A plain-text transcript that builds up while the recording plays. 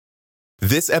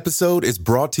This episode is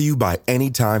brought to you by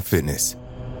Anytime Fitness.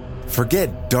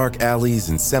 Forget dark alleys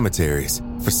and cemeteries.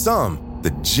 For some,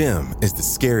 the gym is the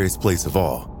scariest place of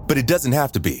all, but it doesn't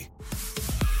have to be.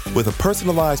 With a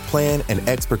personalized plan and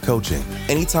expert coaching,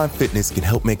 Anytime Fitness can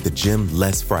help make the gym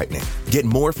less frightening. Get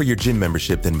more for your gym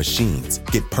membership than machines.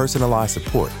 Get personalized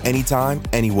support anytime,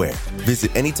 anywhere.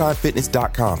 Visit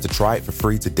AnytimeFitness.com to try it for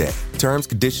free today. Terms,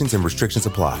 conditions, and restrictions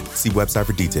apply. See website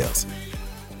for details.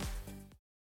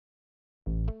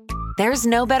 There's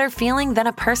no better feeling than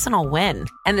a personal win,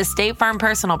 and the State Farm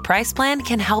Personal Price Plan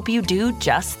can help you do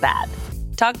just that.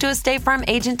 Talk to a State Farm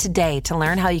agent today to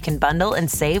learn how you can bundle and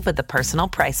save with the Personal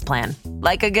Price Plan.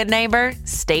 Like a good neighbor,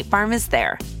 State Farm is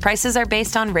there. Prices are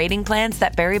based on rating plans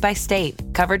that vary by state.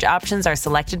 Coverage options are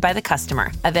selected by the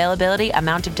customer. Availability,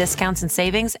 amount of discounts and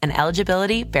savings, and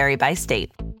eligibility vary by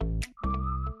state.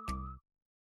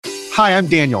 Hi, I'm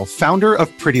Daniel, founder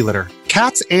of Pretty Litter.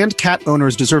 Cats and cat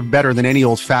owners deserve better than any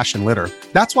old-fashioned litter.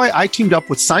 That's why I teamed up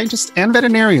with scientists and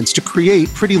veterinarians to create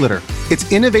Pretty Litter.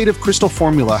 Its innovative crystal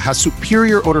formula has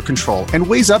superior odor control and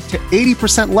weighs up to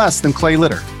 80% less than clay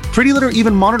litter. Pretty Litter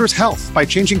even monitors health by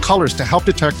changing colors to help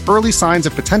detect early signs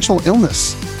of potential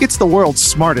illness. It's the world's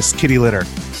smartest kitty litter.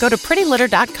 Go to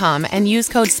prettylitter.com and use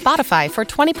code SPOTIFY for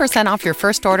 20% off your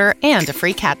first order and a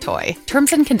free cat toy.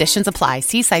 Terms and conditions apply.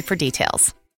 See site for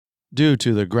details. Due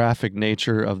to the graphic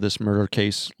nature of this murder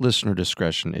case, listener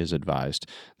discretion is advised.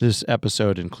 This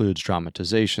episode includes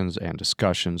dramatizations and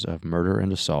discussions of murder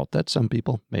and assault that some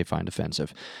people may find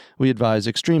offensive. We advise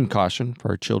extreme caution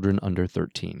for children under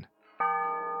 13.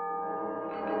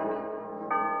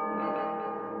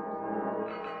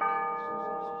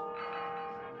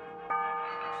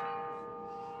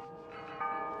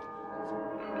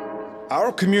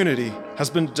 Our community has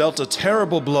been dealt a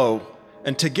terrible blow,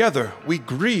 and together we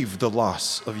grieve the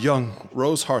loss of young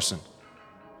Rose Harsent.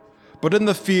 But in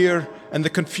the fear and the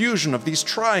confusion of these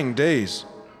trying days,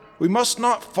 we must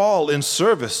not fall in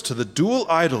service to the dual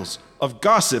idols of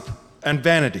gossip and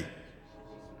vanity.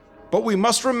 But we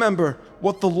must remember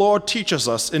what the Lord teaches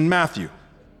us in Matthew.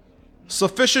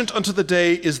 Sufficient unto the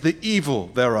day is the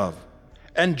evil thereof,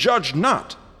 and judge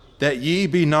not, that ye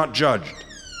be not judged.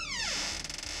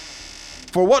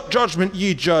 For what judgment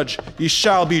ye judge, ye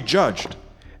shall be judged,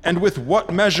 and with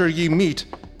what measure ye mete,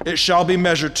 it shall be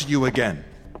measured to you again.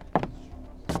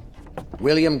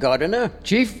 William Gardiner?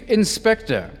 Chief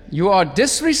Inspector, you are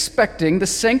disrespecting the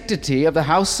sanctity of the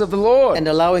house of the Lord. And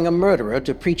allowing a murderer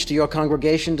to preach to your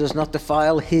congregation does not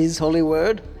defile his holy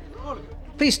word?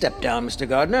 Please step down, Mr.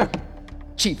 Gardiner.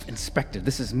 Chief Inspector,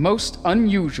 this is most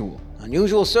unusual.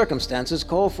 Unusual circumstances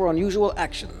call for unusual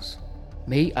actions.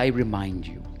 May I remind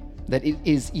you that it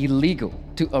is illegal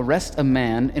to arrest a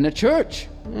man in a church.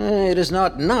 It is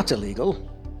not illegal,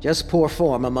 just poor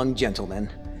form among gentlemen,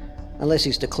 unless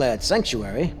he's declared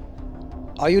sanctuary.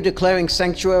 Are you declaring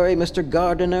sanctuary, Mr.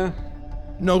 Gardiner?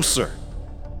 No, sir.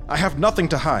 I have nothing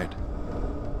to hide.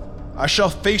 I shall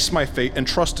face my fate and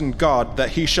trust in God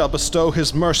that he shall bestow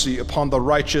his mercy upon the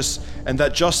righteous and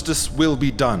that justice will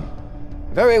be done.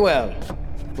 Very well.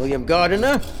 William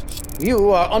Gardiner,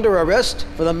 you are under arrest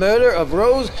for the murder of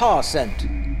Rose Harsent.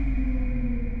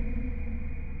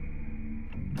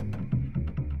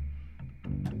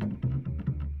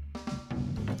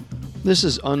 This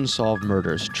is Unsolved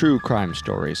Murders, True Crime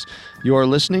Stories. You are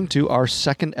listening to our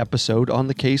second episode on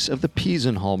the case of the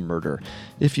Peasenhall Murder.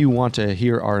 If you want to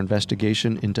hear our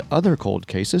investigation into other cold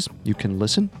cases, you can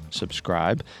listen,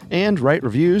 subscribe, and write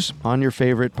reviews on your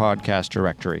favorite podcast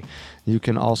directory. You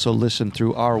can also listen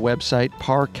through our website,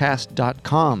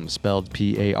 parcast.com, spelled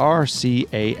P-A-R-C-A-S-T.com.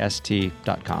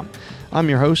 I'm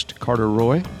your host, Carter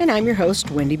Roy. And I'm your host,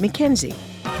 Wenndy McKenzie.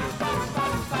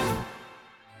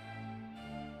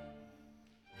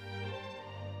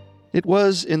 It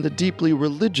was in the deeply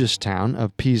religious town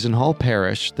of Peasenhall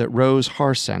Parish that Rose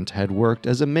Harsent had worked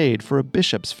as a maid for a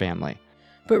bishop's family.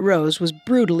 But Rose was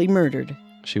brutally murdered.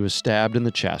 She was stabbed in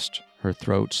the chest, her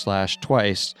throat slashed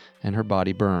twice, and her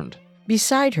body burned.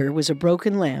 Beside her was a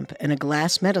broken lamp and a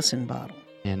glass medicine bottle.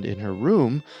 And in her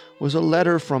room was a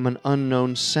letter from an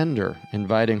unknown sender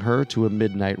inviting her to a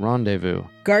midnight rendezvous.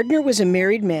 Gardiner was a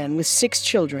married man with 6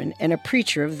 children and a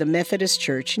preacher of the Methodist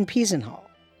Church in Peasenhall.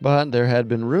 But there had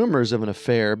been rumors of an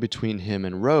affair between him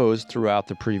and Rose throughout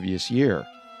the previous year.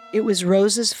 It was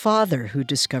Rose's father who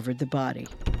discovered the body.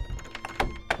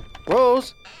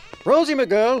 Rose? Rosie, my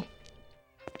girl?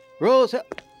 Rose?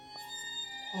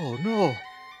 Oh, no.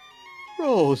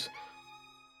 Rose.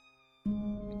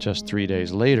 Just 3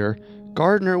 days later,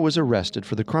 Gardiner was arrested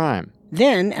for the crime.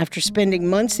 Then, after spending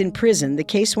months in prison, the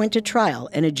case went to trial,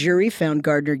 and a jury found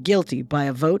Gardiner guilty by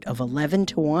a vote of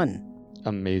 11-1.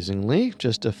 Amazingly,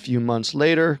 just a few months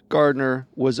later, Gardiner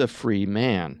was a free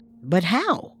man. But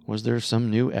how? Was there some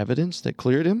new evidence that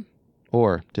cleared him?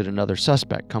 Or did another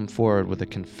suspect come forward with a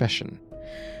confession?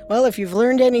 Well, if you've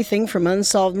learned anything from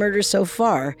unsolved murders so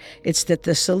far, it's that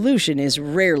the solution is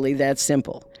rarely that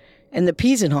simple. And the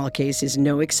Peasenhall case is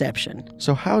no exception.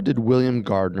 So how did William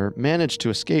Gardiner manage to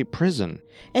escape prison?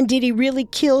 And did he really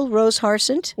kill Rose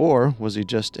Harsent? Or was he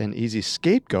just an easy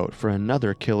scapegoat for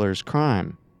another killer's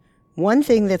crime? One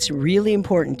thing that's really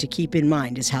important to keep in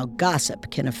mind is how gossip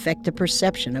can affect the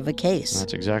perception of a case.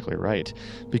 That's exactly right.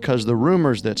 Because the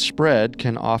rumors that spread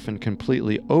can often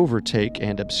completely overtake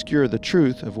and obscure the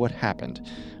truth of what happened,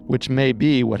 which may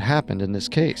be what happened in this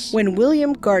case. When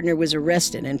William Gardiner was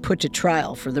arrested and put to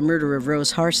trial for the murder of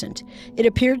Rose Harsent, it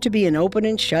appeared to be an open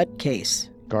and shut case.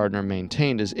 Gardiner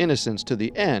maintained his innocence to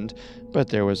the end, but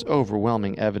there was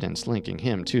overwhelming evidence linking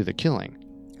him to the killing.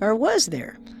 Or was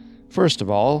there? First of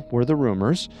all were the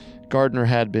rumors. Gardiner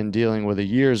had been dealing with a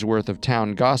year's worth of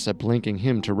town gossip linking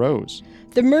him to Rose.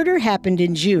 The murder happened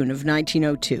in June of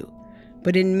 1902.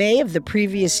 But in May of the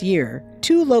previous year,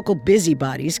 2 local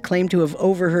busybodies claimed to have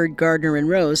overheard Gardiner and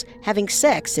Rose having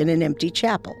sex in an empty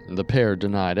chapel. The pair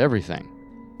denied everything.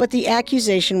 But the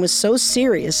accusation was so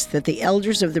serious that the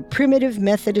elders of the Primitive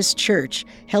Methodist Church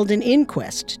held an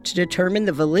inquest to determine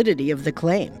the validity of the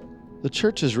claim. The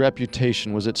church's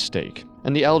reputation was at stake,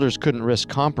 and the elders couldn't risk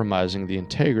compromising the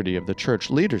integrity of the church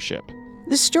leadership.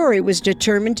 The story was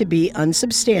determined to be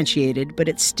unsubstantiated, but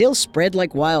it still spread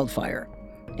like wildfire.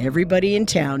 Everybody in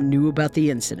town knew about the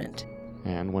incident.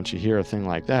 And once you hear a thing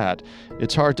like that,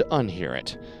 it's hard to unhear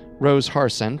it. Rose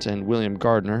Harsent and William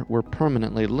Gardiner were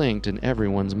permanently linked in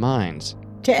everyone's minds.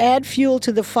 To add fuel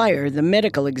to the fire, the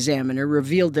medical examiner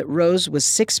revealed that Rose was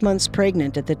 6 months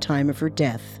pregnant at the time of her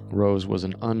death. Rose was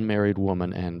an unmarried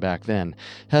woman, and back then,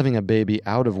 having a baby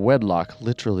out of wedlock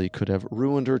literally could have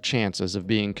ruined her chances of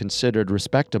being considered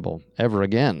respectable ever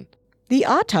again. The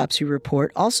autopsy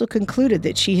report also concluded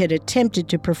that she had attempted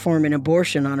to perform an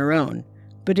abortion on her own,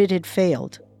 but it had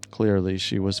failed. Clearly,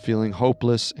 she was feeling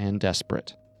hopeless and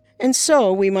desperate. And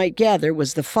so, we might gather,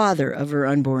 was the father of her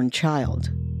unborn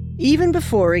child. Even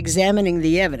before examining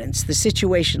the evidence, the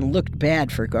situation looked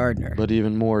bad for Gardiner. But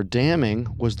even more damning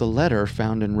was the letter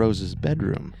found in Rose's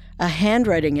bedroom. A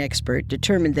handwriting expert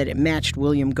determined that it matched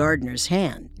William Gardiner's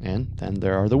hand. And then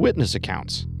there are the witness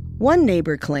accounts. One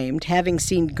neighbor claimed having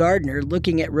seen Gardiner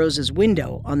looking at Rose's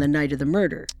window on the night of the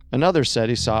murder. Another said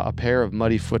he saw a pair of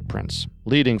muddy footprints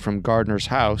leading from Gardiner's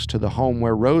house to the home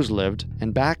where Rose lived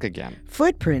and back again.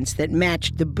 Footprints that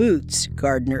matched the boots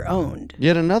Gardiner owned.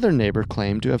 Yet another neighbor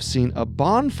claimed to have seen a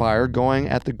bonfire going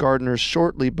at the Gardiners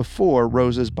shortly before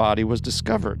Rose's body was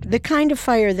discovered. The kind of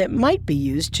fire that might be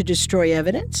used to destroy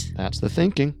evidence? That's the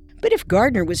thinking. But if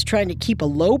Gardiner was trying to keep a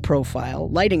low profile,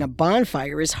 lighting a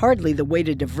bonfire is hardly the way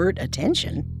to divert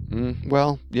attention.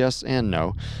 Well, yes and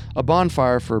no. A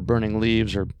bonfire for burning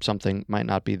leaves or something might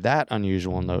not be that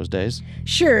unusual in those days.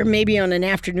 Sure, maybe on an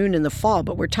afternoon in the fall,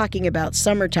 but we're talking about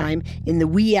summertime in the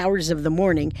wee hours of the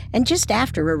morning and just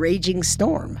after a raging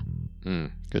storm.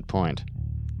 Good point.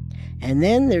 And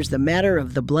then there's the matter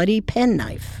of the bloody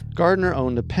penknife. Gardiner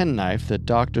owned a penknife that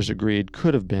doctors agreed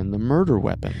could have been the murder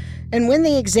weapon. And when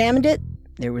they examined it,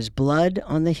 there was blood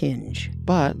on the hinge.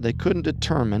 But they couldn't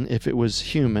determine if it was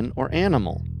human or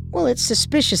animal. Well, it's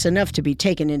suspicious enough to be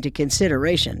taken into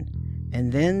consideration.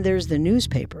 And then there's the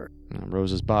newspaper.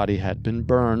 Rose's body had been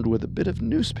burned with a bit of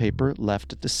newspaper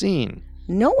left at the scene.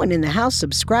 No one in the house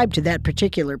subscribed to that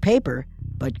particular paper,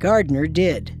 but Gardiner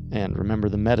did. And remember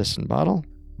the medicine bottle?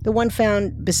 The one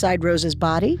found beside Rose's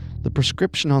body? The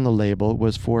prescription on the label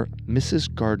was for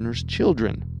Mrs. Gardiner's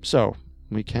children. So,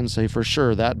 we can say for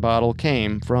sure that bottle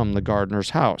came from the Gardiner's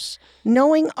house.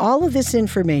 Knowing all of this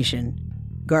information,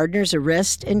 Gardiner's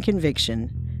arrest and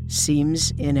conviction seems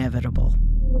inevitable.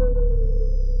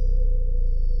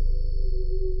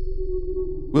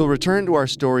 We'll return to our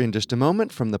story in just a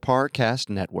moment from the Parcast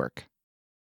Network.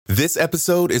 This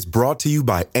episode is brought to you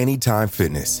by Anytime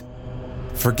Fitness.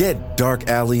 Forget dark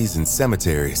alleys and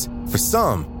cemeteries. For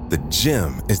some, the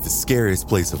gym is the scariest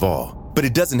place of all, but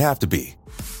it doesn't have to be.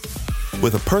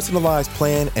 With a personalized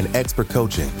plan and expert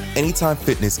coaching, Anytime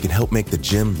Fitness can help make the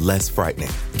gym less frightening.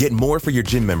 Get more for your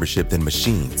gym membership than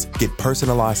machines. Get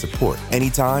personalized support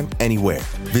anytime, anywhere.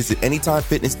 Visit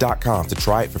AnytimeFitness.com to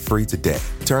try it for free today.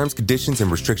 Terms, conditions,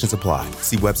 and restrictions apply.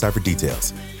 See website for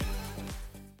details.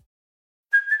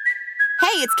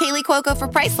 Hey, it's Kaylee Cuoco for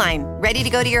Priceline. Ready to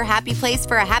go to your happy place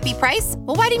for a happy price?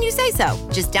 Well, why didn't you say so?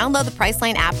 Just download the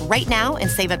Priceline app right now and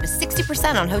save up to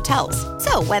 60% on hotels.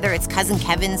 So whether it's Cousin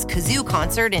Kevin's Kazoo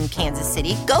Concert in Kansas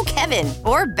City, go Kevin,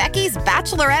 or Becky's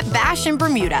Bachelorette Bash in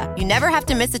Bermuda, you never have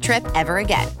to miss a trip ever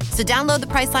again. So download the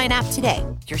Priceline app today.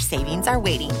 Your savings are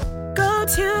waiting. Go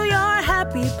to your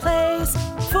happy place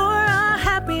for a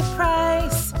happy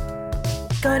price.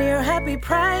 Go to your happy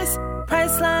price,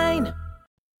 Priceline.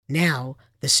 Now,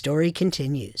 the story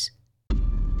continues. I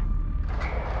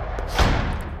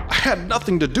had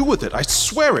nothing to do with it, I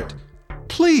swear it.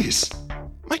 Please,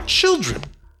 my children.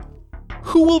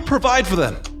 Who will provide for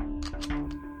them?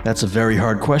 That's a very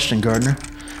hard question, Gardiner.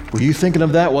 Were you thinking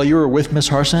of that while you were with Miss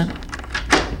Harsent?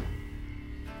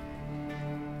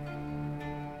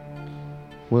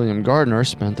 William Gardiner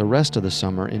spent the rest of the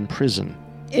summer in prison.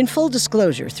 In full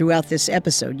disclosure, throughout this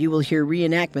episode, you will hear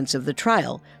reenactments of the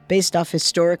trial based off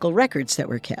historical records that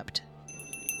were kept.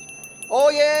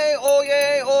 Oyez,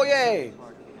 oyez, oyez!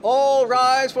 All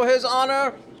rise for his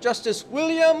honor, Justice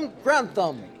William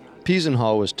Grantham.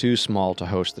 Peasenhall was too small to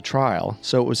host the trial,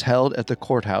 so it was held at the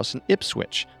courthouse in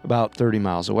Ipswich, about 30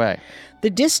 miles away. The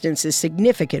distance is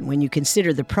significant when you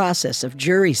consider the process of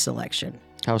jury selection.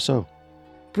 How so?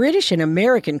 British and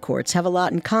American courts have a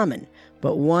lot in common,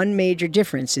 but one major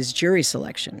difference is jury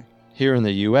selection. Here in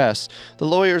the U.S., the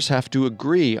lawyers have to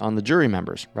agree on the jury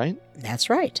members, right? That's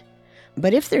right.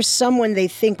 But if there's someone they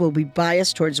think will be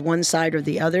biased towards one side or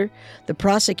the other, the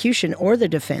prosecution or the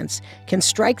defense can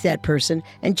strike that person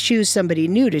and choose somebody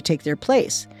new to take their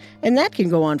place. And that can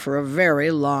go on for a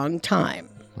very long time.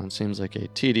 Well, it seems like a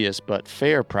tedious but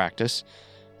fair practice.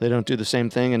 They don't do the same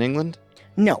thing in England?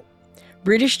 No.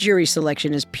 British jury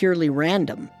selection is purely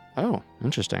random. Oh,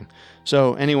 interesting.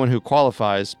 So anyone who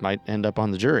qualifies might end up on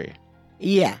the jury.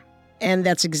 Yeah. And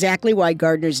that's exactly why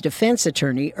Gardiner's defense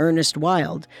attorney, Ernest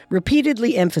Wilde,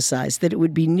 repeatedly emphasized that it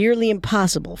would be nearly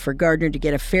impossible for Gardiner to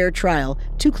get a fair trial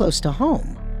too close to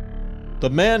home. The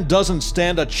man doesn't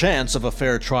stand a chance of a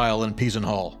fair trial in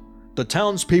Peasenhall. The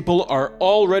townspeople are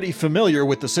already familiar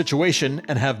with the situation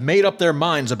and have made up their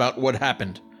minds about what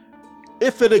happened.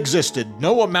 If it existed,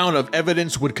 no amount of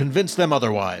evidence would convince them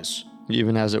otherwise.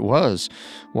 Even as it was,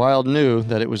 Wilde knew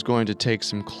that it was going to take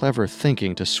some clever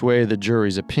thinking to sway the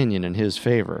jury's opinion in his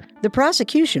favor. The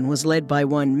prosecution was led by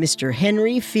one Mr.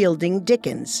 Henry Fielding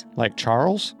Dickens. Like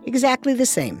Charles? Exactly the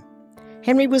same.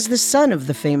 Henry was the son of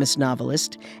the famous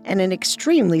novelist and an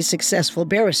extremely successful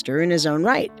barrister in his own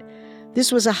right.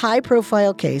 This was a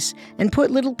high-profile case and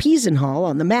put Little Peasenhall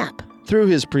on the map. Through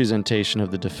his presentation of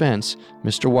the defense,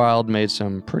 Mr. Wilde made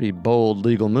some pretty bold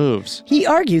legal moves. He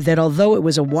argued that although it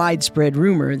was a widespread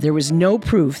rumor, there was no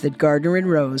proof that Gardiner and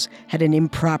Rose had an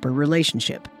improper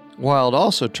relationship. Wilde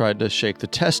also tried to shake the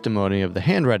testimony of the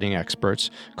handwriting experts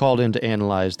called in to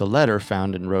analyze the letter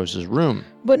found in Rose's room.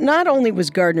 But not only was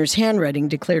Gardiner's handwriting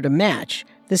declared a match,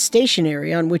 the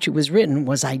stationery on which it was written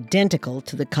was identical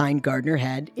to the kind Gardiner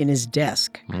had in his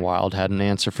desk. Wilde had an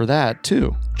answer for that,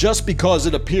 too. Just because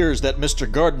it appears that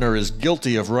Mr. Gardiner is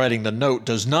guilty of writing the note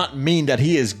does not mean that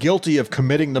he is guilty of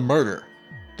committing the murder.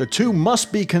 The two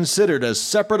must be considered as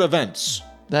separate events.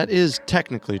 That is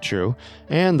technically true,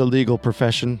 and the legal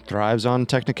profession thrives on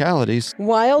technicalities.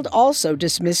 Wilde also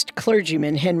dismissed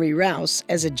clergyman Henry Rouse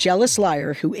as a jealous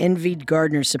liar who envied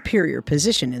Gardiner's superior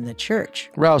position in the church.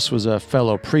 Rouse was a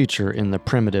fellow preacher in the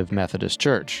Primitive Methodist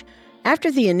Church. After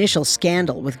the initial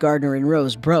scandal with Gardiner and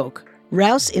Rose broke,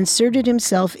 Rouse inserted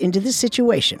himself into the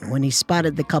situation when he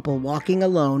spotted the couple walking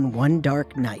alone one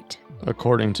dark night.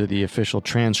 According to the official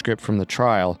transcript from the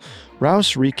trial,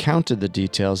 Rouse recounted the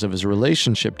details of his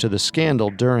relationship to the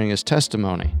scandal during his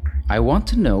testimony. I want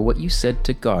to know what you said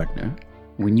to Gardiner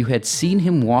when you had seen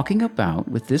him walking about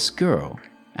with this girl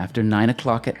after 9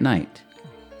 o'clock at night.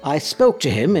 I spoke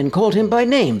to him and called him by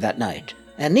name that night,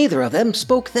 and neither of them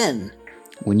spoke then.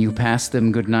 When you passed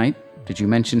them good night, did you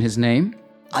mention his name?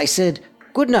 I said,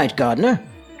 "Good night, Gardiner.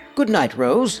 Good night,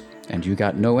 Rose." And you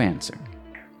got no answer.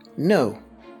 No.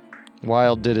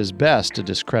 Wilde did his best to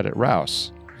discredit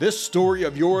Rouse. This story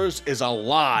of yours is a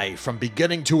lie from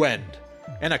beginning to end,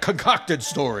 and a concocted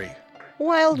story.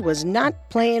 Wilde was not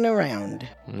playing around.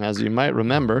 As you might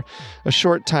remember, a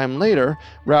short time later,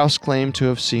 Rouse claimed to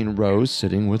have seen Rose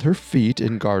sitting with her feet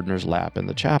in Gardiner's lap in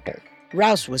the chapel.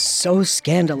 Rouse was so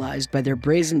scandalized by their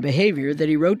brazen behavior that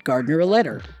he wrote Gardiner a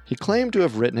letter. He claimed to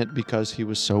have written it because he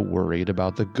was so worried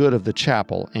about the good of the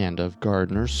chapel and of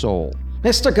Gardiner's soul.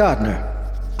 Mr. Gardiner,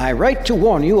 I write to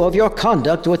warn you of your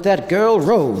conduct with that girl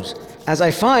Rose, as I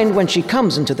find when she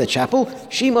comes into the chapel,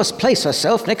 she must place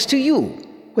herself next to you,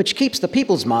 which keeps the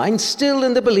people's minds still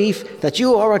in the belief that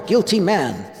you are a guilty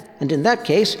man, and in that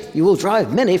case you will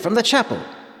drive many from the chapel,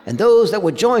 and those that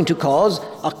would join to cause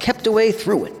are kept away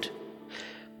through it.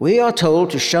 We are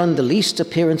told to shun the least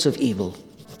appearance of evil.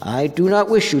 I do not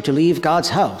wish you to leave God's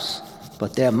house,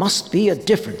 but there must be a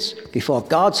difference before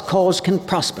God's cause can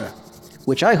prosper,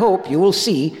 which I hope you will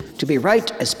see to be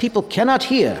right, as people cannot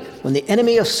hear when the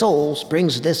enemy of souls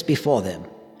brings this before them.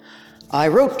 I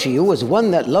wrote to you as one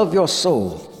that loved your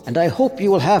soul, and I hope you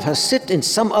will have her sit in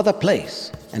some other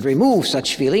place, and remove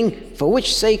such feeling, for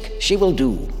which sake she will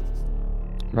do.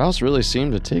 Rouse really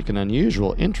seemed to take an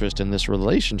unusual interest in this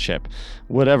relationship,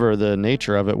 whatever the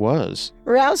nature of it was.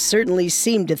 Rouse certainly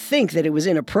seemed to think that it was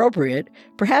inappropriate,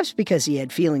 perhaps because he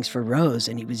had feelings for Rose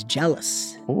and he was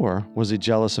jealous. Or was he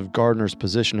jealous of Gardiner's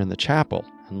position in the chapel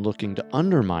and looking to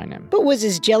undermine him? But was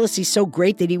his jealousy so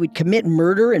great that he would commit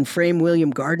murder and frame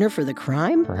William Gardiner for the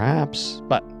crime? Perhaps,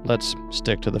 but let's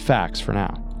stick to the facts for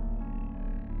now.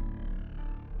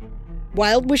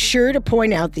 Wilde was sure to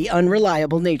point out the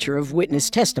unreliable nature of witness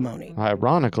testimony.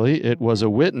 Ironically, it was a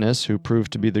witness who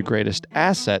proved to be the greatest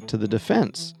asset to the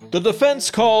defense. The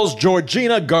defense calls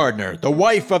Georgina Gardiner, the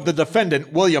wife of the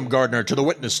defendant William Gardiner, to the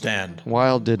witness stand.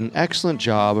 Wilde did an excellent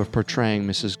job of portraying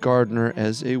Mrs. Gardiner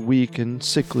as a weak and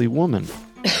sickly woman.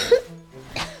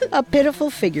 A pitiful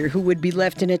figure who would be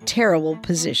left in a terrible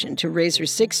position to raise her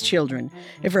 6 children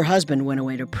if her husband went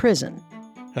away to prison.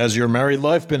 Has your married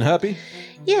life been happy?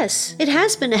 Yes, it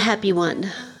has been a happy one.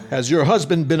 Has your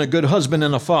husband been a good husband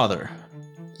and a father?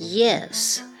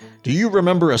 Yes. Do you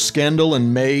remember a scandal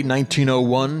in May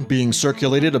 1901 being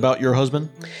circulated about your husband?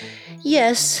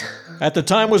 Yes. At the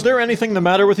time, was there anything the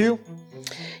matter with you?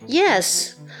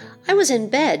 Yes. I was in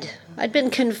bed. I'd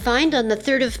been confined on the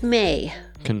 3rd of May.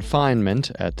 Confinement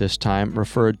at this time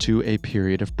referred to a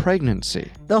period of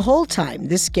pregnancy. The whole time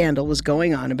this scandal was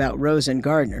going on about Rose and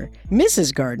Gardiner,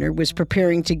 Mrs. Gardiner was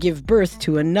preparing to give birth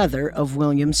to another of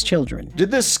William's children.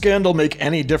 Did this scandal make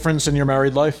any difference in your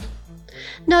married life?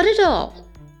 Not at all.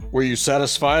 Were you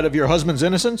satisfied of your husband's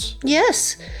innocence?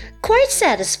 Yes, quite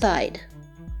satisfied.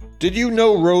 Did you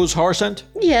know Rose Harsent?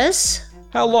 Yes.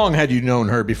 How long had you known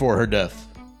her before her death?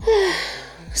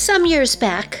 Some years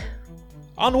back.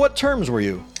 On what terms were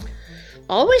you?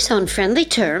 Always on friendly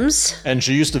terms. And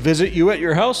she used to visit you at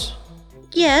your house?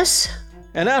 Yes.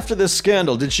 And after this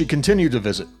scandal, did she continue to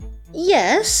visit?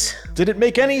 Yes. Did it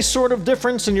make any sort of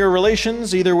difference in your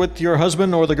relations, either with your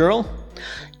husband or the girl?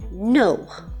 No.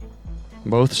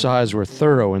 Both sides were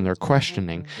thorough in their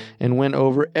questioning and went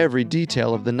over every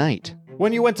detail of the night.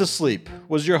 When you went to sleep,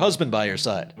 was your husband by your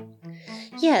side?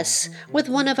 Yes, with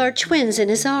one of our twins in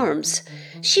his arms.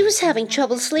 She was having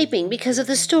trouble sleeping because of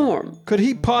the storm. Could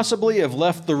he possibly have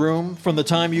left the room from the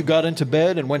time you got into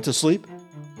bed and went to sleep?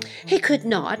 He could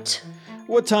not.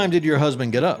 What time did your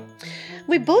husband get up?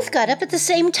 We both got up at the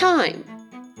same time.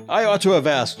 I ought to have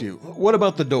asked you, what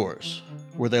about the doors?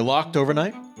 Were they locked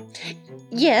overnight?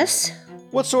 Yes.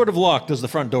 What sort of lock does the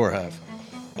front door have?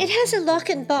 It has a lock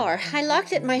and bar. I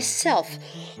locked it myself.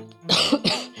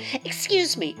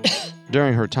 Excuse me.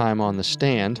 During her time on the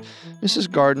stand, Mrs.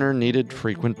 Gardiner needed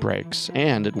frequent breaks,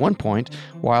 and at one point,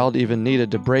 Wilde even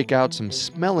needed to break out some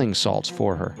smelling salts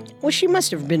for her. Well, she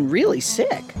must have been really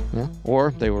sick. Yeah,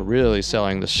 or they were really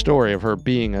selling the story of her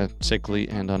being a sickly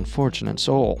and unfortunate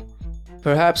soul.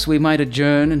 Perhaps we might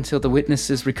adjourn until the witness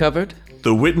is recovered?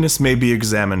 The witness may be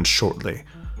examined shortly.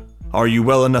 Are you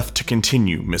well enough to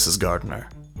continue, Mrs. Gardiner?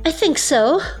 I think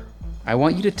so. I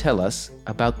want you to tell us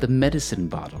about the medicine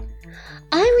bottle.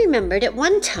 I remembered at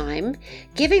one time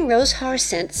giving Rose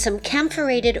Harsent some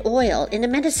camphorated oil in a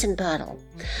medicine bottle.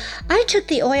 I took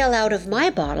the oil out of my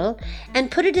bottle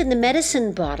and put it in the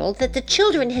medicine bottle that the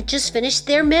children had just finished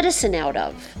their medicine out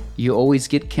of. You always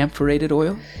get camphorated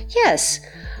oil? Yes.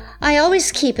 I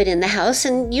always keep it in the house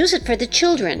and use it for the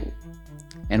children.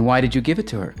 And why did you give it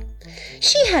to her?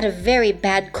 She had a very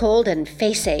bad cold and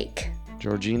face ache.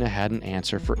 Georgina had an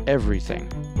answer for everything.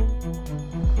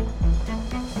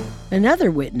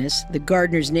 Another witness, the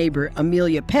Gardiner's neighbor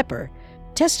Amelia Pepper,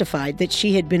 testified that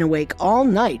she had been awake all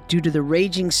night due to the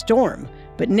raging storm,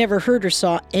 but never heard or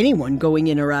saw anyone going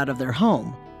in or out of their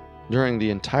home. During the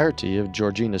entirety of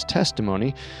Georgina's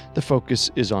testimony, the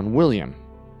focus is on William.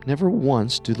 Never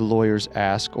once do the lawyers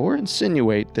ask or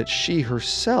insinuate that she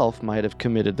herself might have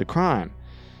committed the crime.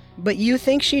 But you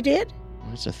think she did?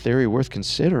 It's a theory worth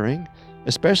considering,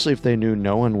 especially if they knew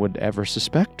no one would ever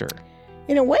suspect her.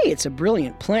 In a way, it's a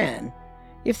brilliant plan.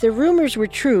 If the rumors were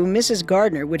true, Mrs.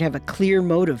 Gardiner would have a clear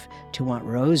motive to want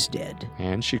Rose dead.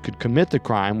 And she could commit the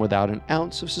crime without an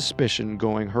ounce of suspicion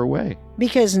going her way.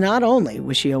 Because not only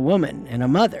was she a woman and a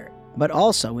mother, but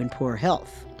also in poor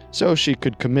health. so she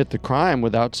could commit the crime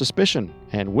without suspicion,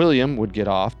 and William would get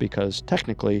off because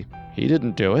technically he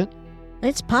didn't do it.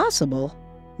 It's possible,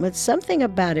 but something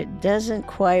about it doesn't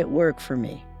quite work for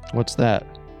me. What's that?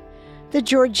 The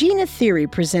Georgina theory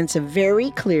presents a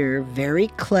very clear, very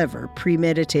clever,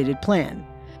 premeditated plan.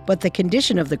 But the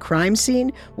condition of the crime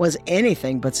scene was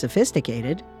anything but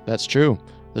sophisticated. That's true.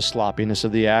 The sloppiness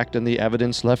of the act and the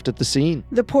evidence left at the scene.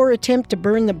 The poor attempt to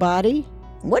burn the body?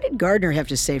 What did Gardiner have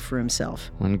to say for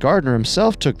himself? When Gardiner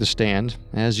himself took the stand,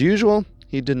 as usual,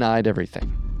 he denied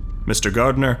everything. Mr.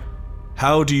 Gardiner,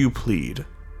 how do you plead?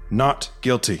 Not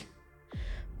guilty.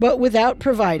 But without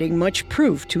providing much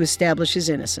proof to establish his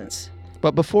innocence.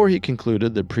 But before he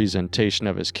concluded the presentation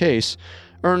of his case,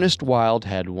 Ernest Wilde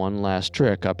had one last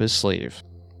trick up his sleeve.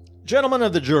 Gentlemen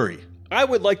of the jury, I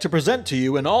would like to present to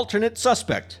you an alternate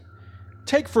suspect.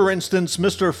 Take, for instance,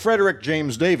 Mr. Frederick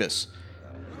James Davis.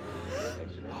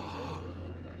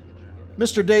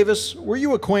 Mr. Davis, were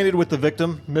you acquainted with the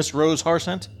victim, Miss Rose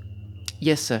Harsent?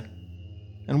 Yes, sir.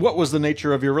 And what was the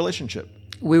nature of your relationship?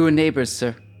 We were neighbors,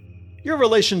 sir. Your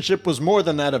relationship was more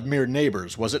than that of mere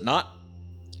neighbors, was it not?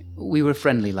 We were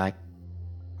friendly-like.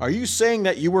 Are you saying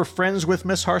that you were friends with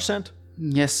Miss Harsent?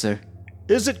 Yes, sir.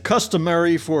 Is it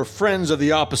customary for friends of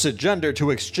the opposite gender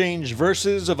to exchange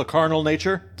verses of a carnal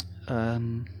nature?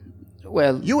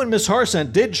 Well... You and Miss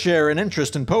Harsent did share an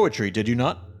interest in poetry, did you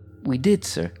not? We did,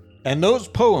 sir. And those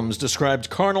poems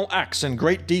described carnal acts in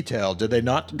great detail, did they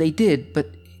not? They did, but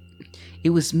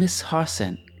it was Miss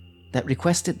Harsent that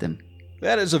requested them.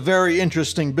 That is a very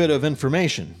interesting bit of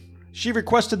information. She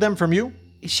requested them from you?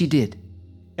 She did.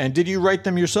 And did you write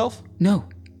them yourself? No.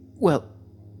 Well,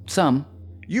 some.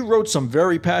 You wrote some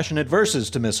very passionate verses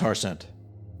to Miss Harsent.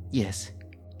 Yes.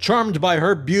 Charmed by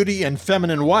her beauty and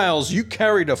feminine wiles, you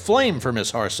carried a flame for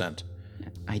Miss Harsent.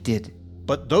 I did.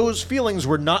 But those feelings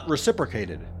were not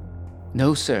reciprocated.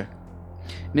 No, sir.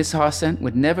 Miss Harsent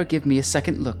would never give me a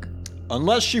second look.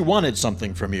 Unless she wanted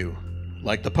something from you,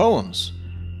 like the poems,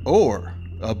 or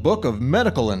a book of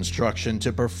medical instruction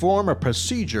to perform a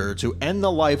procedure to end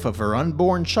the life of her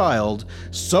unborn child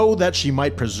so that she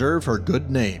might preserve her good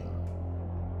name.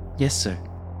 Yes, sir.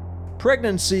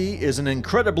 Pregnancy is an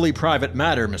incredibly private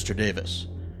matter, Mr. Davis.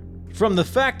 From the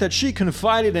fact that she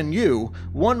confided in you,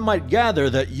 one might gather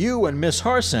that you and Miss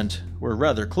Harsent were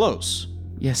rather close.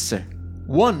 Yes, sir.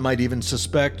 One might even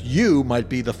suspect you might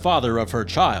be the father of her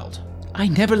child. I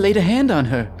never laid a hand on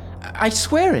her. I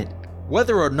swear it.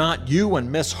 Whether or not you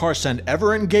and Miss Harsent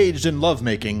ever engaged in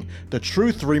lovemaking, the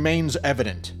truth remains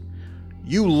evident.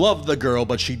 You loved the girl,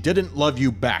 but she didn't love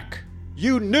you back.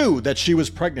 You knew that she was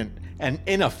pregnant, and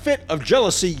in a fit of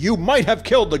jealousy, you might have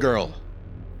killed the girl.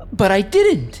 But I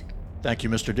didn't. Thank you,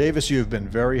 Mr. Davis. You have been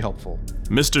very helpful.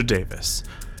 Mr. Davis,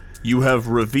 you have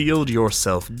revealed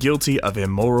yourself guilty of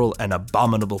immoral and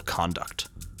abominable conduct.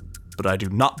 But I do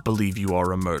not believe you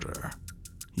are a murderer.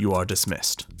 You are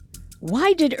dismissed.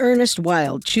 Why did Ernest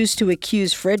Wilde choose to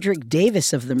accuse Frederick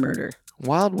Davis of the murder?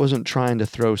 Wilde wasn't trying to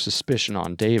throw suspicion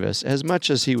on Davis as much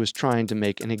as he was trying to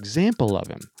make an example of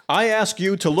him. I ask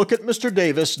you to look at Mr.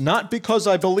 Davis not because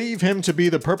I believe him to be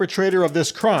the perpetrator of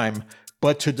this crime,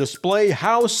 but to display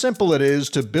how simple it is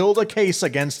to build a case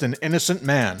against an innocent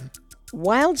man.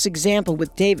 Wilde's example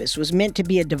with Davis was meant to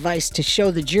be a device to show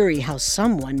the jury how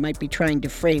someone might be trying to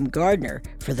frame Gardiner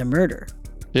for the murder.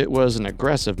 It was an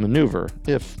aggressive maneuver,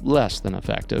 if less than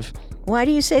effective. Why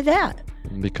do you say that?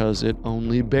 Because it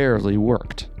only barely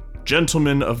worked.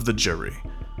 Gentlemen of the jury,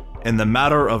 in the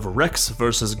matter of Rex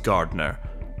versus Gardiner,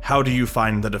 how do you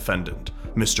find the defendant,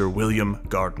 Mr. William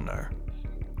Gardiner?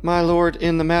 My lord,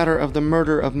 in the matter of the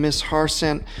murder of Miss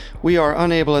Harsent, we are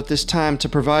unable at this time to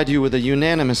provide you with a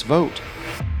unanimous vote.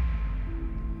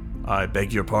 I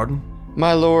beg your pardon?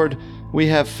 My lord, we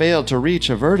have failed to reach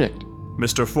a verdict.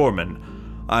 Mr. Foreman,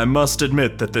 I must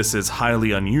admit that this is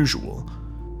highly unusual.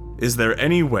 Is there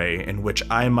any way in which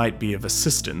I might be of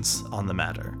assistance on the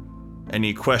matter?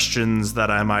 Any questions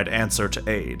that I might answer to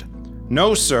aid?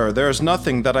 No, sir, there is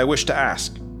nothing that I wish to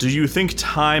ask. Do you think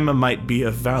time might be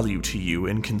of value to you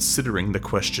in considering the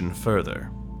question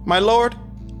further? My lord,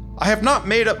 I have not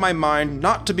made up my mind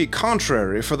not to be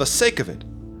contrary for the sake of it,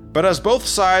 but as both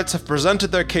sides have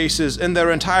presented their cases in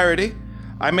their entirety,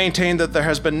 I maintain that there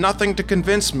has been nothing to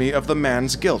convince me of the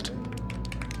man's guilt.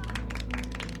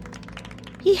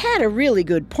 He had a really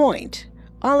good point.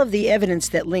 All of the evidence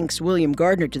that links William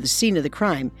Gardiner to the scene of the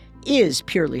crime is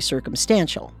purely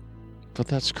circumstantial. But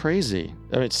that's crazy.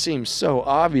 It seems so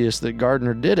obvious that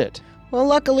Gardiner did it. Well,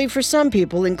 luckily for some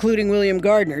people, including William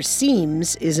Gardiner,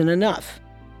 seems isn't enough.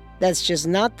 That's just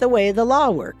not the way the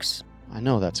law works. I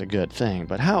know that's a good thing,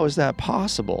 but how is that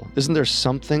possible? Isn't there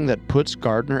something that puts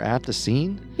Gardiner at the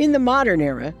scene? In the modern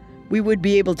era, we would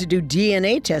be able to do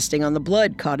DNA testing on the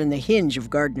blood caught in the hinge of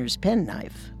Gardiner's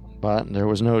penknife. But there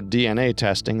was no DNA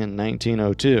testing in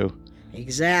 1902.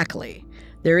 Exactly.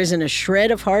 There isn't a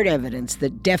shred of hard evidence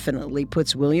that definitely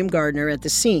puts William Gardiner at the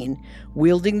scene,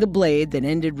 wielding the blade that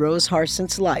ended Rose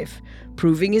Harsent's life,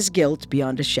 proving his guilt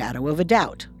beyond a shadow of a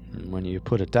doubt. When you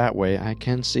put it that way, I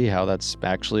can see how that's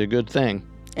actually a good thing.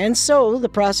 And so the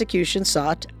prosecution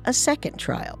sought a second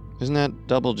trial. Isn't that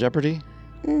double jeopardy?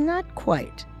 Not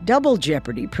quite. Double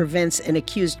jeopardy prevents an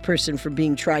accused person from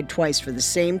being tried twice for the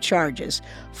same charges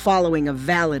following a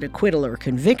valid acquittal or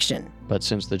conviction. But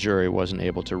since the jury wasn't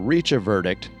able to reach a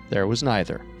verdict, there was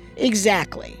neither.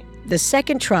 Exactly. The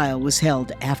second trial was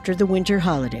held after the winter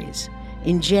holidays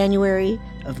in January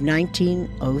of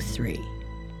 1903.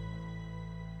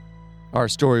 Our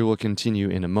story will continue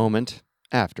in a moment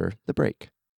after the break.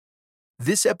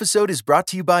 This episode is brought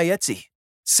to you by Etsy.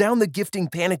 Sound the gifting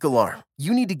panic alarm.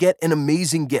 You need to get an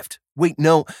amazing gift. Wait,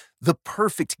 no, the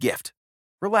perfect gift.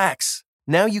 Relax.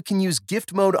 Now you can use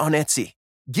gift mode on Etsy.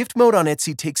 Gift mode on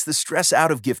Etsy takes the stress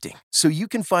out of gifting, so you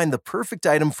can find the perfect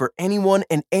item for anyone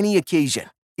and any occasion.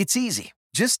 It's easy.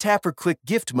 Just tap or click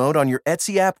gift mode on your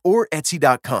Etsy app or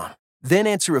Etsy.com. Then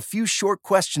answer a few short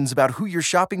questions about who you're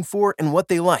shopping for and what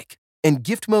they like. And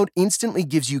gift mode instantly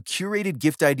gives you curated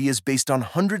gift ideas based on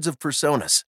hundreds of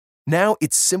personas. Now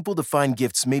it's simple to find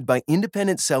gifts made by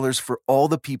independent sellers for all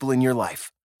the people in your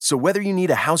life. So whether you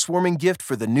need a housewarming gift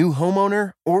for the new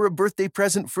homeowner or a birthday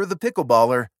present for the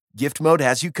pickleballer, Gift Mode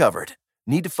has you covered.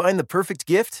 Need to find the perfect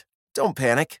gift? Don't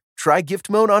panic. Try Gift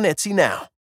Mode on Etsy now.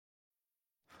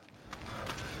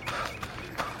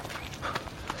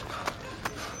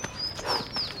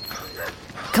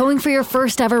 Going for your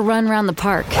first ever run around the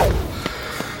park.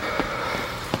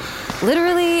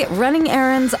 Literally running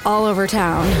errands all over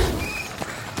town.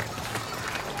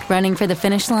 Running for the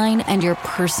finish line and your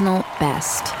personal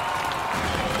best.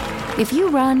 If you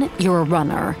run, you're a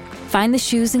runner. Find the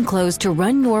shoes and clothes to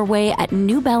run your way at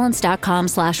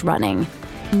newbalance.com/running.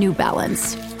 New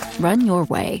Balance. Run your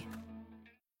way.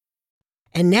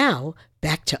 And now,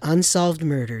 back to Unsolved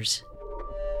Murders.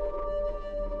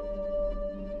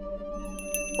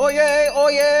 Oyez,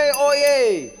 oyez,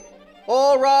 oyez!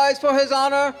 All rise for His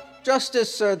Honor,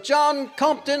 Justice Sir John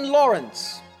Compton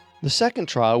Lawrence. The second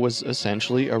trial was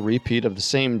essentially a repeat of the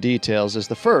same details as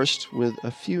the first, with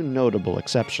a few notable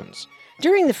exceptions.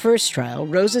 During the first trial,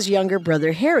 Rose's younger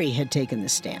brother Harry had taken the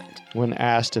stand. When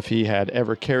asked if he had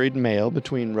ever carried mail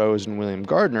between Rose and William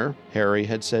Gardiner, Harry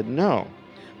had said no.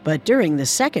 But during the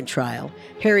second trial,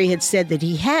 Harry had said that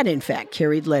he had in fact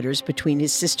carried letters between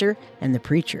his sister and the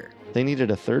preacher. They needed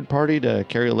a third party to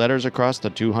carry letters across the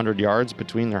 200 yards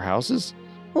between their houses?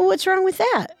 Well, what's wrong with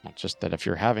that? Just that if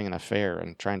you're having an affair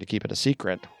and trying to keep it a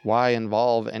secret, why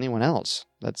involve anyone else?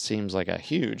 That seems like a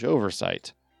huge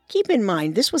oversight. Keep in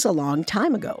mind, this was a long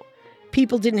time ago.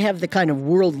 People didn't have the kind of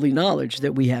worldly knowledge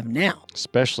that we have now.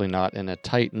 Especially not in a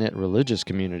tight-knit religious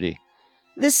community.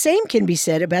 The same can be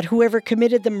said about whoever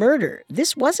committed the murder.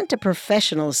 This wasn't a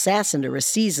professional assassin or a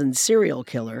seasoned serial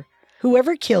killer.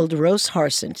 Whoever killed Rose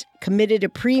Harsent committed a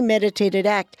premeditated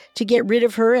act to get rid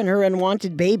of her and her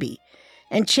unwanted baby.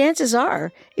 And chances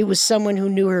are, it was someone who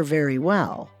knew her very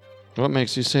well. What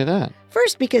makes you say that?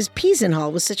 First, because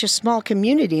Peasenhall was such a small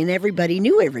community and everybody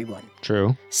knew everyone.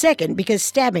 True. Second, because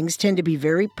stabbings tend to be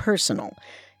very personal.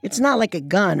 It's not like a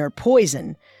gun or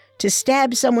poison. To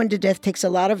stab someone to death takes a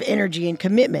lot of energy and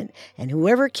commitment, and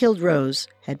whoever killed Rose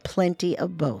had plenty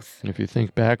of both. If you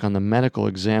think back on the medical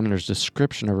examiner's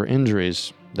description of her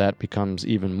injuries, that becomes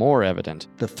even more evident.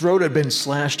 The throat had been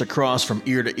slashed across from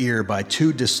ear to ear by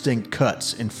two distinct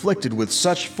cuts, inflicted with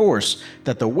such force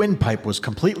that the windpipe was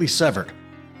completely severed.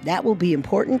 That will be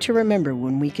important to remember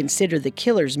when we consider the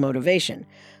killer's motivation.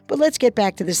 But let's get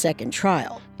back to the second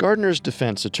trial. Gardiner's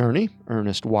defense attorney,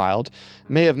 Ernest Wilde,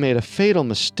 may have made a fatal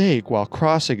mistake while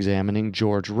cross-examining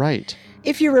George Wright.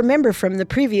 If you remember from the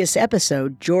previous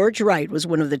episode, George Wright was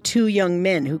one of the two young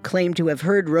men who claimed to have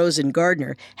heard Rose and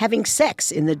Gardiner having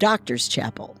sex in the doctor's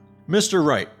chapel. Mr.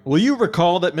 Wright, will you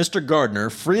recall that Mr. Gardiner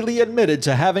freely admitted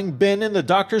to having been in the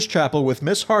doctor's chapel with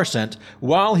Miss Harsent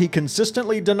while he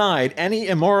consistently denied any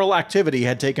immoral activity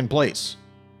had taken place?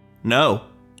 No.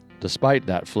 Despite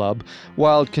that flub,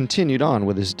 Wilde continued on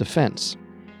with his defense.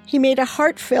 He made a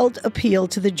heartfelt appeal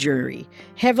to the jury,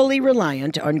 heavily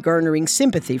reliant on garnering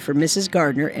sympathy for Mrs.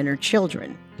 Gardiner and her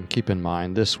children. And keep in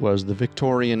mind, this was the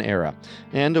Victorian era,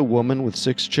 and a woman with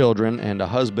 6 children and a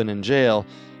husband in jail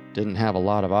didn't have a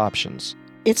lot of options.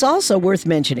 It's also worth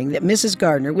mentioning that Mrs.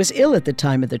 Gardiner was ill at the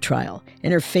time of the trial,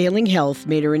 and her failing health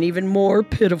made her an even more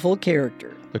pitiful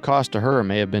character. The cost to her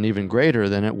may have been even greater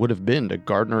than it would have been to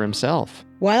Gardiner himself.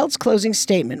 Wilde's closing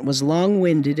statement was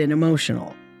long-winded and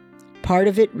emotional. Part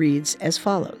of it reads as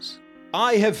follows.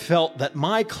 I have felt that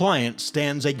my client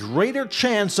stands a greater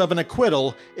chance of an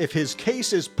acquittal if his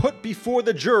case is put before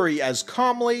the jury as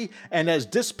calmly and as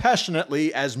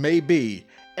dispassionately as may be,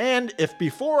 and if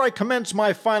before I commence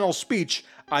my final speech,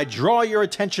 I draw your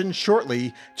attention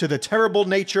shortly to the terrible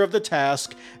nature of the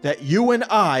task that you and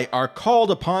I are called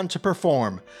upon to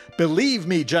perform. Believe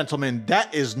me, gentlemen,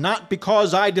 that is not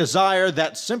because I desire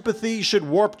that sympathy should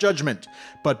warp judgment,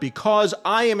 but because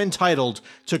I am entitled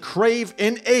to crave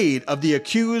in aid of the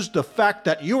accused the fact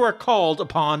that you are called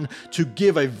upon to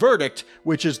give a verdict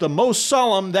which is the most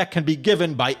solemn that can be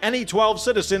given by any 12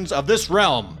 citizens of this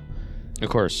realm. Of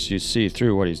course, you see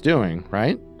through what he's doing,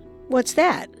 right? What's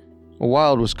that?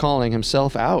 Wilde was calling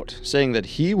himself out, saying that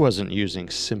he wasn't using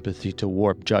sympathy to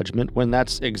warp judgment when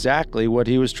that's exactly what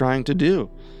he was trying to do.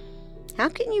 How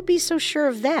can you be so sure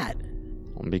of that?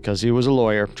 Because he was a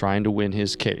lawyer trying to win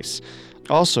his case.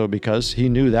 Also because he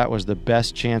knew that was the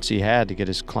best chance he had to get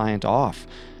his client off.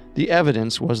 The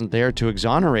evidence wasn't there to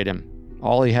exonerate him.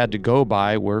 All he had to go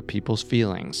by were people's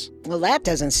feelings. Well, that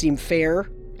doesn't seem fair.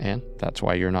 And that's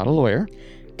why you're not a lawyer.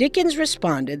 Dickens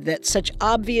responded that such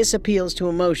obvious appeals to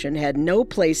emotion had no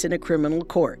place in a criminal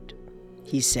court.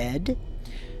 He said,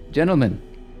 Gentlemen,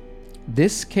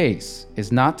 this case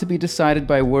is not to be decided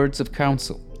by words of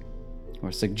counsel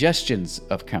or suggestions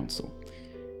of counsel.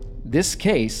 This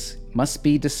case must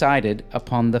be decided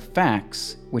upon the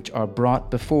facts which are brought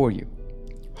before you.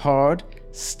 Hard,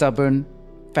 stubborn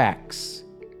facts,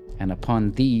 and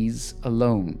upon these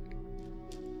alone.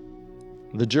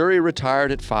 The jury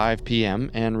retired at 5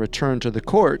 p.m. and returned to the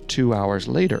court 2 hours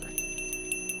later.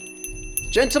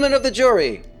 Gentlemen of the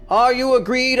jury, are you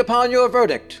agreed upon your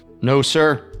verdict? No,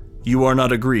 sir. You are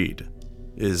not agreed.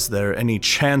 Is there any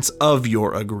chance of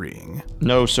your agreeing?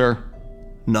 No, sir.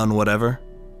 None whatever?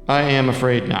 I am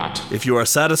afraid not. If you are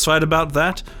satisfied about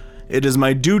that, it is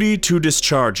my duty to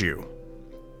discharge you.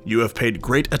 You have paid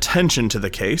great attention to the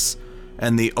case,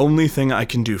 and the only thing I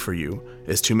can do for you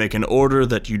is to make an order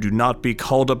that you do not be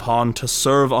called upon to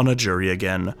serve on a jury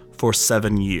again for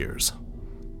 7 years.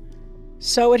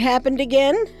 So it happened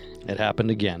again? It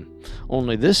happened again.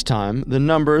 Only this time, the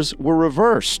numbers were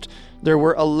reversed. There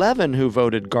were 11 who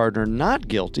voted Gardiner not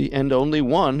guilty and only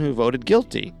 1 who voted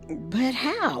guilty. But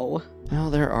how?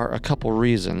 Well, there are a couple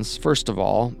reasons. First of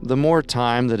all, the more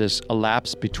time that has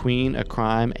elapsed between a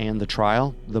crime and the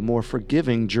trial, the more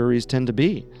forgiving juries tend to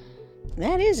be.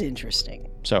 That is interesting.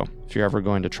 So, if you're ever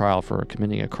going to trial for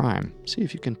committing a crime, see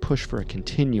if you can push for a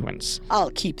continuance. I'll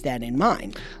keep that in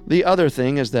mind. The other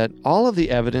thing is that all of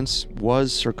the evidence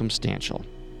was circumstantial.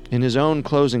 In his own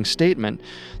closing statement,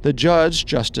 the judge,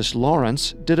 Justice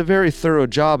Lawrence, did a very thorough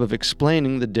job of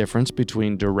explaining the difference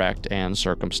between direct and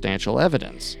circumstantial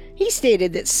evidence. He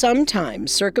stated that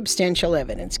sometimes circumstantial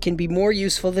evidence can be more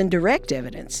useful than direct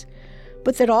evidence,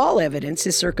 but that all evidence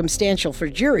is circumstantial for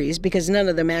juries because none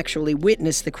of them actually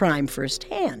witnessed the crime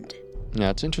firsthand.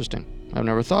 That's interesting. I've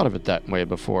never thought of it that way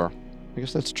before. I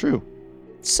guess that's true.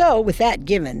 So, with that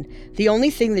given, the only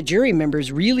thing the jury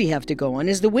members really have to go on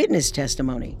is the witness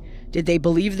testimony. Did they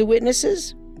believe the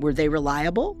witnesses? Were they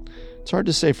reliable? It's hard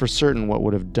to say for certain what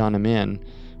would have done him in.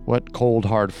 What cold,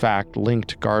 hard fact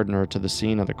linked Gardiner to the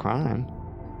scene of the crime?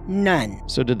 None.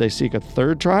 So did they seek a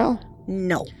third trial?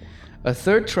 No. A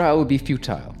third trial would be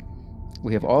futile.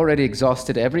 We have already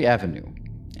exhausted every avenue,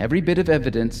 every bit of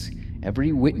evidence,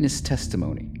 every witness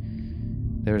testimony.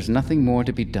 There is nothing more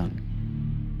to be done.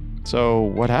 So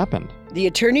what happened? The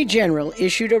Attorney General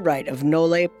issued a right of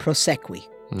nolle prosequi.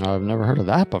 I've never heard of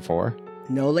that before.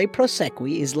 Nolle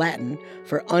prosequi is Latin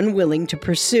for unwilling to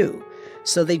pursue,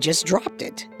 so they just dropped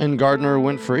it. And Gardiner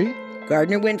went free?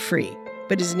 Gardiner went free,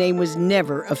 but his name was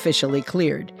never officially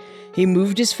cleared. He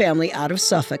moved his family out of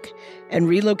Suffolk and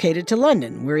relocated to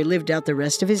London, where he lived out the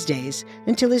rest of his days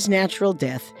until his natural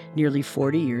death nearly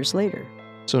 40 years later.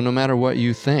 So no matter what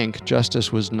you think,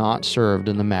 justice was not served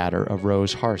in the matter of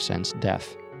Rose Harsent's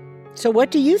death. So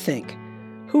what do you think?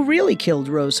 Who really killed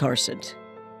Rose Harsent?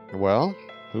 Well,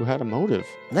 who had a motive?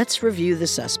 Let's review the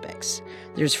suspects.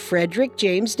 There's Frederick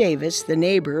James Davis, the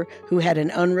neighbor who had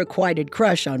an unrequited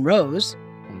crush on Rose.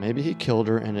 Maybe he killed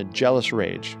her in a jealous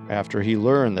rage after he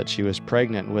learned that she was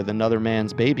pregnant with another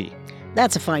man's baby.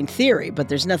 That's a fine theory, but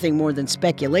there's nothing more than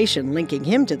speculation linking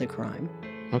him to the crime.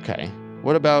 Okay,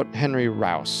 what about Henry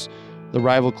Rouse, the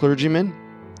rival clergyman?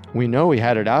 We know he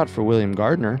had it out for William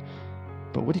Gardiner.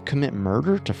 But would he commit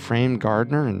murder to frame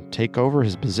Gardiner and take over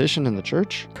his position in the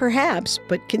church? Perhaps,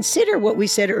 but consider what we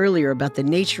said earlier about the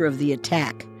nature of the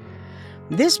attack.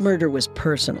 This murder was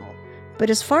personal, but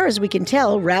as far as we can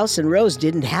tell, Rouse and Rose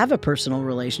didn't have a personal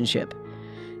relationship.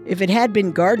 If it had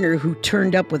been Gardiner who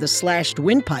turned up with a slashed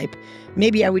windpipe,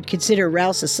 maybe I would consider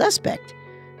Rouse a suspect.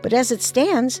 But as it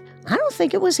stands, I don't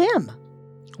think it was him.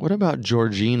 What about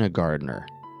Georgina Gardiner?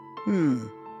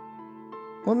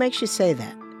 What makes you say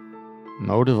that?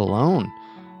 Motive alone.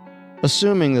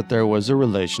 Assuming that there was a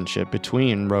relationship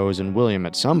between Rose and William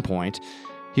at some point,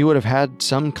 he would have had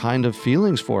some kind of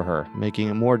feelings for her, making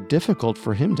it more difficult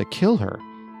for him to kill her.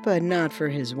 But not for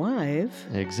his wife.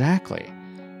 Exactly.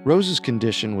 Rose's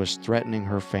condition was threatening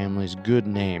her family's good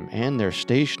name and their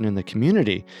station in the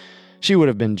community. She would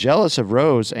have been jealous of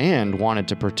Rose and wanted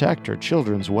to protect her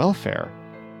children's welfare.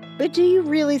 But do you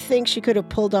really think she could have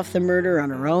pulled off the murder on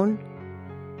her own?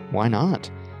 Why not?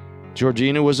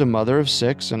 Georgina was a mother of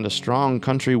 6 and a strong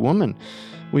country woman.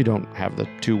 We don't have the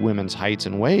two women's heights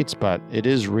and weights, but it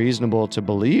is reasonable to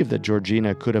believe that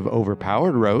Georgina could have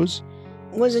overpowered Rose.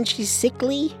 Wasn't she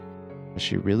sickly? Was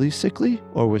she really sickly,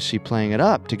 or was she playing it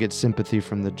up to get sympathy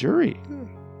from the jury?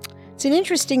 It's an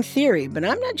interesting theory, but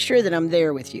I'm not sure that I'm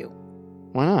there with you.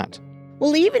 Why not?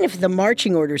 Well, even if the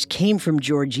marching orders came from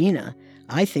Georgina,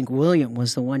 I think William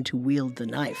was the one to wield the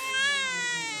knife.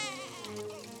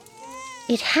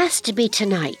 It has to be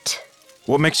tonight.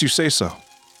 What makes you say so?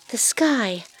 The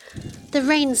sky. The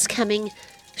rain's coming.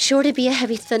 Sure to be a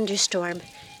heavy thunderstorm.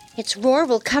 Its roar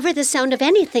will cover the sound of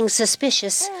anything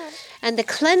suspicious. And the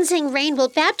cleansing rain will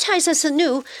baptize us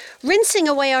anew, rinsing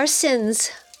away our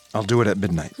sins. I'll do it at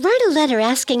midnight. Write a letter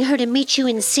asking her to meet you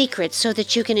in secret so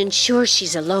that you can ensure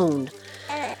she's alone.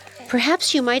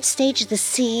 Perhaps you might stage the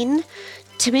scene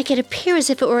to make it appear as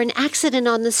if it were an accident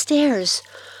on the stairs.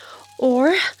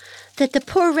 Or that the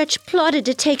poor wretch plotted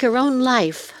to take her own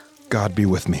life. God be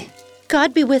with me.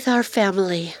 God be with our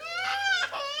family.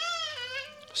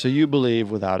 So you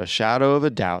believe without a shadow of a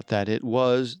doubt that it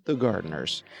was the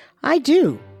Gardiners? I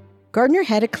do. Gardiner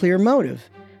had a clear motive.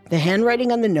 The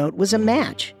handwriting on the note was a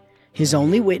match. His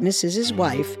only witness is his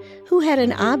wife, who had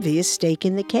an obvious stake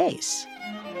in the case.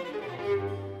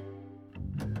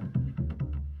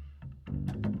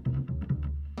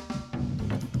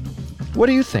 What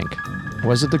do you think?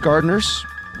 Was it the Gardiners?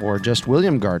 Or just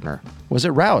William Gardiner? Was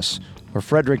it Rouse? Or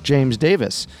Frederick James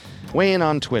Davis? Weigh in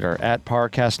on Twitter at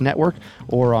Parcast Network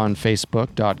or on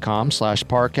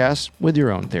Facebook.com/Parcast with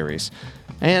your own theories.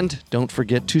 And don't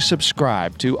forget to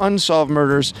subscribe to Unsolved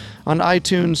Murders on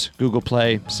iTunes, Google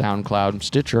Play, SoundCloud,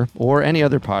 Stitcher, or any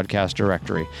other podcast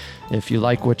directory. If you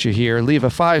like what you hear, leave a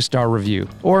 5-star review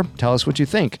or tell us what you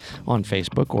think on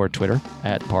Facebook or Twitter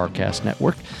at Parcast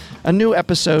Network. A new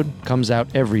episode comes out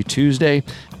every Tuesday,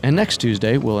 and next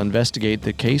Tuesday we'll investigate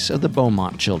the case of the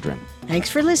Beaumont children.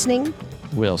 Thanks for listening.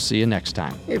 We'll see you next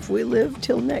time. If we live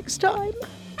till next time.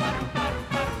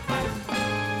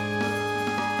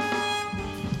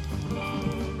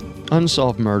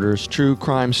 Unsolved Murders, True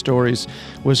Crime Stories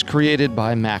was created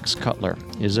by Max Cutler,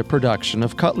 is a production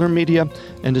of Cutler Media,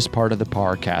 and is part of the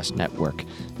Parcast Network.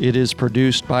 It is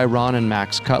produced by Ron and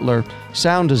Max Cutler,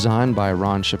 sound design by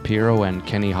Ron Shapiro and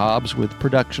Kenny Hobbs, with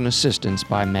production assistance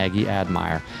by Maggie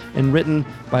Admire, and written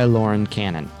by Lauren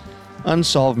Cannon.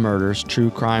 Unsolved Murders, True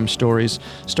Crime Stories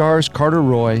stars Carter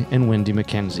Roy and Wenndy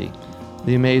McKenzie.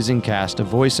 The amazing cast of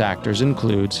voice actors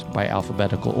includes, by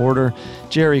alphabetical order,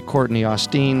 Jerry Courtney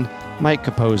Austin, Mike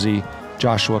Capozzi,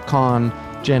 Joshua Kahn,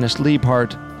 Janice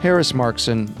Liebhart, Harris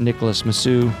Markson, Nicholas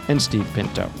Massou, and Steve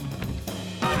Pinto.